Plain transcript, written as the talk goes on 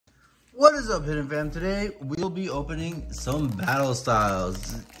What is up, Hidden Fam? Today, we'll be opening some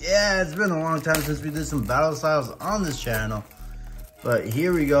BattleStyles. Yeah, it's been a long time since we did some BattleStyles on this channel. But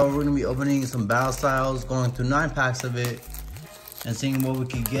here we go. We're going to be opening some BattleStyles, going through 9 packs of it, and seeing what we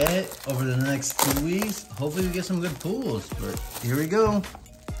could get over the next 2 weeks. Hopefully, we get some good pulls. But here we go.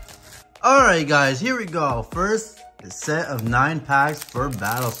 Alright, guys, here we go. First set of 9 packs for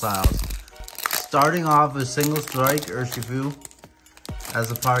BattleStyles. Starting off with Single Strike Urshifu as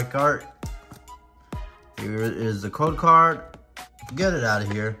a part card. Here is the code card. Get it out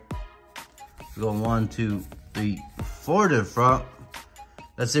of here. We go 1, 2, 3, 4 to the front.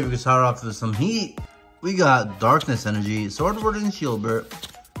 Let's see if we can start off with some heat. We got Darkness Energy, Swordward and Shieldbert,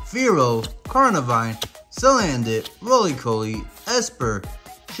 Fearow, Carnivine, Salandit, Roly-Coly, Esper,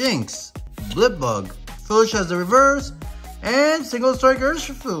 Shinx, Blipbug, Foolish as the reverse, and Single Strike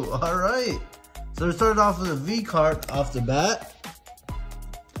Urshifu. Alright. So we started off with a V card off the bat.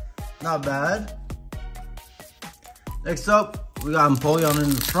 Not bad. Next up, we got Empoleon in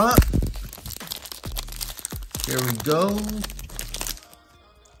the front. Here we go.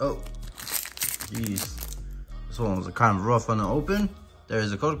 Oh, jeez. This one was kind of rough on the open.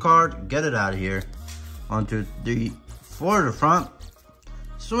 There's a code card. Get it out of here. 1, 2, 3, 4 to the front.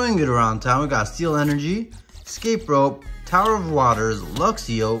 Swing it around town. We got Steel Energy, Escape Rope, Tower of Waters,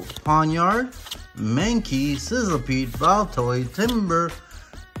 Luxio, Pawniard, Mankey, Sizzlepede, Baltoy, Timber,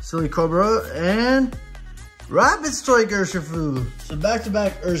 Silly Cobra, and Rapid Strike Urshifu. So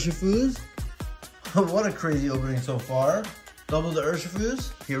back-to-back Urshifus. What a crazy opening so far. Double the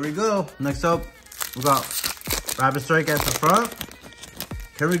Urshifus. Here we go. Next up, we got Rapid Strike at the front.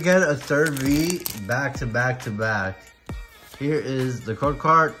 Can we get a third V back-to-back-to-back? Here is the code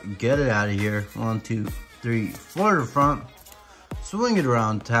card. Get it out of here. 1, 2, 3, 4 to the front. Swing it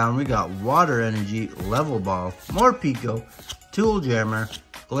around town. We got Water Energy, Level Ball, Morpeko, Tool Jammer,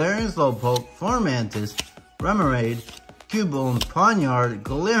 Galarian Slowpoke, Formantis, Remoraid, Cubone, Pawniard,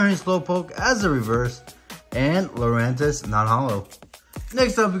 Galarian Slowpoke as a reverse, and Lurantis non-holo.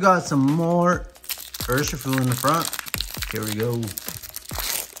 Next up, we got some more Urshifu in the front. Here we go.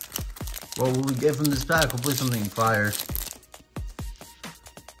 What will we get from this pack? Hopefully something fire.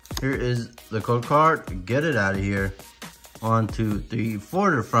 Here is the code card. Get it out of here. 1, 2, 3, 4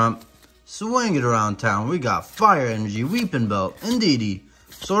 to the front. Swing it around town. We got Fire Energy, Weeping Belt, Indeedee,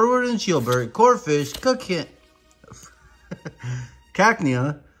 Swordward and Shieldbert, Corphish,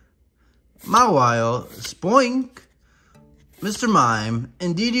 Cacnea, Mawile, Spoink, Mr. Mime,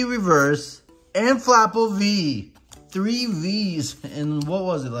 Indeedee Reverse, and Flapple V. 3 Vs in, what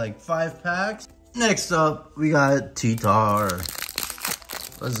was it, like 5 packs? Next up, we got T-Tar.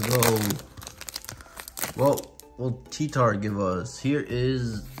 Let's go. What will T-Tar give us? Here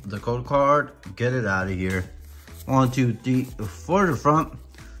is the code card. Get it out of here. 1, 2, 3, 4 to the front.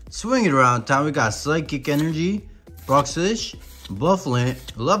 Swing it around town. We got Psychic Energy, Bruxish, Bufflint,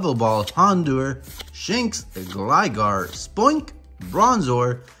 Level Ball, Houndour, Shinx, Gligar, Spoink,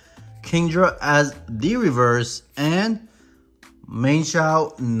 Bronzor, Kingdra as the reverse, and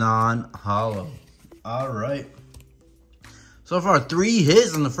Mainshao non-holo. Alright. So far, 3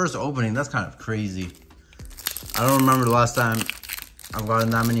 hits in the first opening. That's kind of crazy. I don't remember the last time I've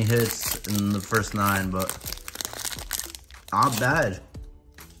gotten that many hits in the first 9, but not bad.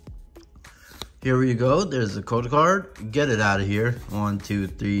 Here we go. There's the code card. Get it out of here. 1, 2,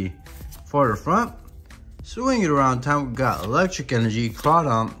 3, 4 to the front. Swing it around town. We got Electric Energy,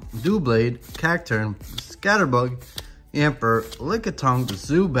 Crawdaunt, Doublade, Cacturn, Scatterbug, Yamper, Lickitung,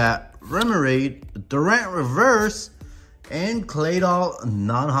 Zubat, Remoraid, Durant Reverse, and Claydol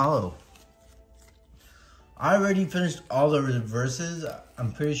non-holo. I already finished all the reverses,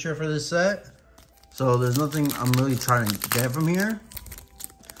 I'm pretty sure, for this set. So there's nothing I'm really trying to get from here.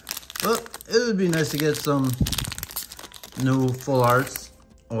 But it would be nice to get some new full arts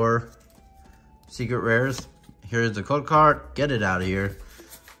or secret rares. Here's the code card. Get it out of here.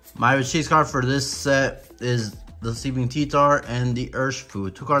 My chase card for this set is the Sleeping T-Tar and the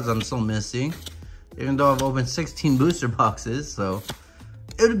Urshifu. 2 cards I'm still missing, even though I've opened 16 booster boxes. So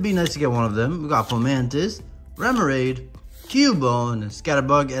it would be nice to get one of them. We got Fomantis, Remoraid, Cubone,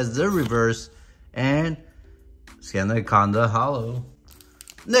 Scatterbug as the reverse, and Scandaconda holo.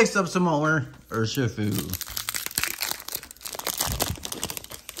 Next up, some more Urshifu.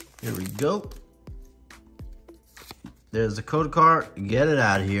 Here we go. There's the code card. Get it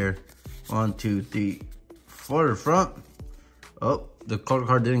out of here. 1, 2, 3, 4 to the front. Oh, the code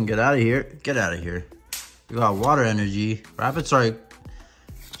card didn't get out of here. Get out of here. We got Water Energy, Rapid Strike,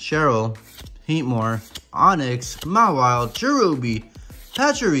 Cheryl, Heatmore, Onix, Mawile, Cherubi,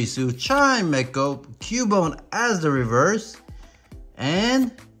 Pachirisu, Chimecho, Cubone as the reverse,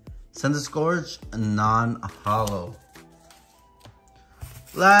 and Scorch, non-hollow.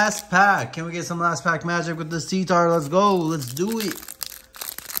 Last pack. Can we get some last pack magic with this T-Tar? Let's go. Let's do it.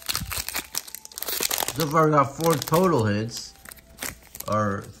 So far, we got 4 total hits.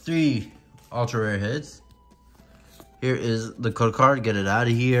 Or 3 ultra rare hits. Here is the code card. Get it out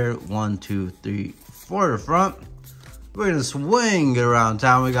of here. 1, 2, 3, 4 to the front. We're going to swing it around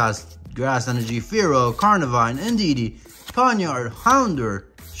town. We got Grass Energy, Fearow, Carnivine, Indeedee, Pawniard, Houndour,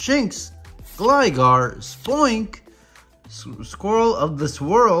 Shinx, Gligar, Spoink, Squirrel of the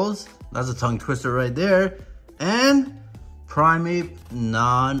Swirls, that's a tongue twister right there, and Primeape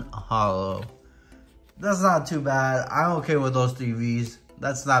non-hollow. That's not too bad. I'm okay with those 3 Vs.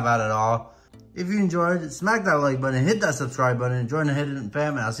 That's not bad at all. If you enjoyed, smack that like button, hit that subscribe button, join the Hidden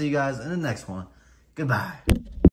Fam, and I'll see you guys in the next one. Goodbye.